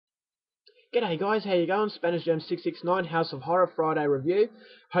G'day guys, how you going? SpannersGerm669 House of Horror Friday review.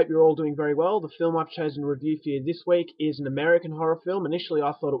 Hope you're all doing very well. The film I've chosen to review for you this week is an American horror film. Initially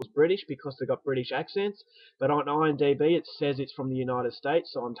I thought it was British because they got British accents, but on IMDb it says it's from the United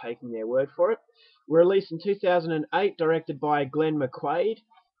States, so I'm taking their word for it. Released in 2008, directed by Glenn McQuaid,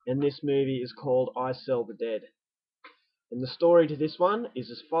 and this movie is called I Sell the Dead. And the story to this one is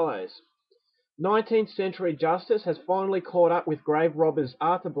as follows. 19th century justice has finally caught up with grave robbers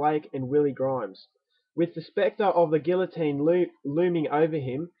Arthur Blake and Willie Grimes. With the spectre of the guillotine looming over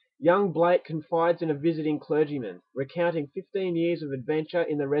him, young Blake confides in a visiting clergyman, recounting 15 years of adventure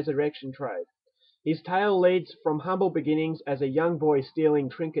in the resurrection trade. His tale leads from humble beginnings as a young boy stealing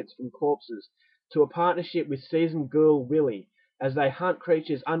trinkets from corpses to a partnership with seasoned ghoul Willie as they hunt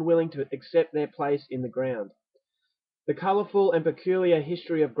creatures unwilling to accept their place in the ground. The colourful and peculiar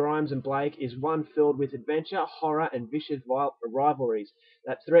history of Grimes and Blake is one filled with adventure, horror, and vicious rivalries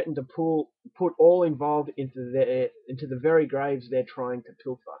that threaten to put all involved into the very graves they're trying to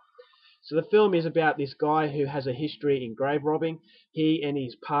pilfer. So the film is about this guy who has a history in grave robbing. He and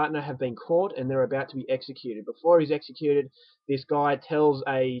his partner have been caught and they're about to be executed. Before he's executed, this guy tells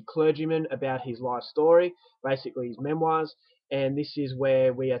a clergyman about his life story, basically his memoirs, and this is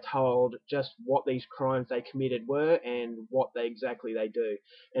where we are told just what these crimes they committed were and what exactly they do.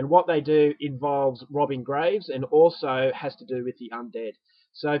 And what they do involves robbing graves and also has to do with the undead.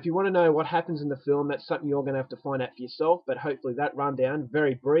 So if you want to know what happens in the film, that's something you're going to have to find out for yourself, but hopefully that rundown,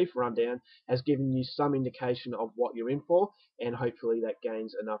 very brief rundown, has given you some indication of what you're in for, and hopefully that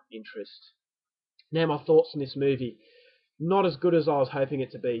gains enough interest. Now my thoughts on this movie. Not as good as I was hoping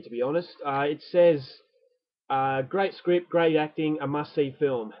it to be honest. It says, great script, great acting, a must-see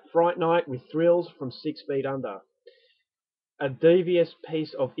film. Fright Night with thrills from 6 feet under. A devious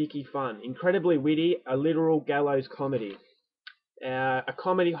piece of icky fun. Incredibly witty, a literal gallows comedy. A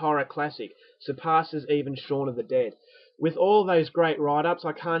comedy horror classic, surpasses even Shaun of the Dead. With all those great write-ups,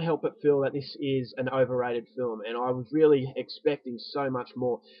 I can't help but feel that this is an overrated film, and I was really expecting so much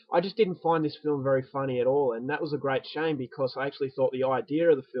more. I just didn't find this film very funny at all, and that was a great shame because I actually thought the idea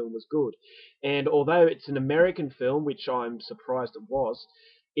of the film was good. And although it's an American film, which I'm surprised it was,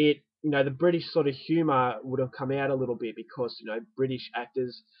 the British sort of humour would have come out a little bit because, British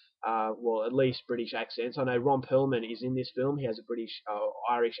actors, well, at least British accents. I know Ron Perlman is in this film. He has a British,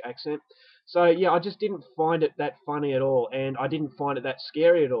 Irish accent. So, yeah, I just didn't find it that funny at all, and I didn't find it that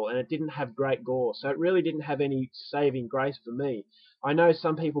scary at all, and it didn't have great gore. So it really didn't have any saving grace for me. I know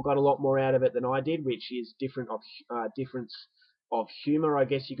some people got a lot more out of it than I did, which is difference of humour, I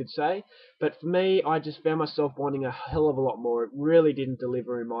guess you could say. But for me, I just found myself wanting a hell of a lot more. It really didn't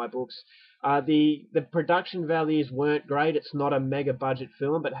deliver in my books. The production values weren't great. It's not a mega budget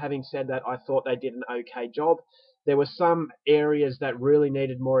film, but having said that, I thought they did an okay job. There were some areas that really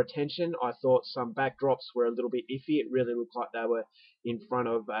needed more attention. I thought some backdrops were a little bit iffy. It really looked like they were in front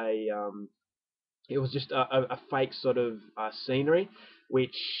of it was just a fake sort of scenery,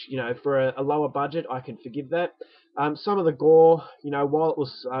 which, for a lower budget, I can forgive that. Some of the gore, while it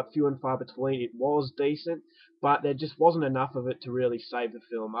was few and far between, it was decent, but there just wasn't enough of it to really save the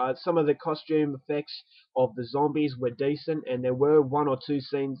film. Some of the costume effects of the zombies were decent, and there were one or two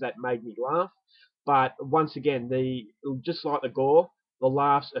scenes that made me laugh, but once again, just like the gore, the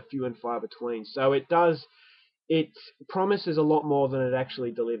laughs are few and far between. So it promises a lot more than it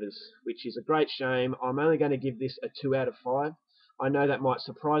actually delivers, which is a great shame. I'm only going to give this a 2 out of 5. I know that might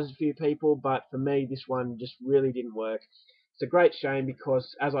surprise a few people, but for me, this one just really didn't work. It's a great shame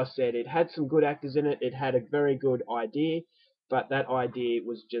because, as I said, it had some good actors in it. It had a very good idea, but that idea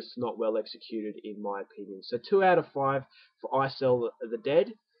was just not well executed, in my opinion. So 2 out of 5 for I Sell the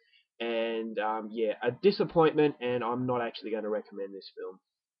Dead. And, yeah, a disappointment, and I'm not actually going to recommend this film.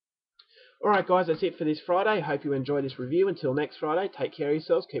 Alright guys, that's it for this Friday. Hope you enjoyed this review. Until next Friday, take care of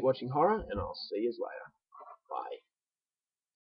yourselves, keep watching horror, and I'll see you later.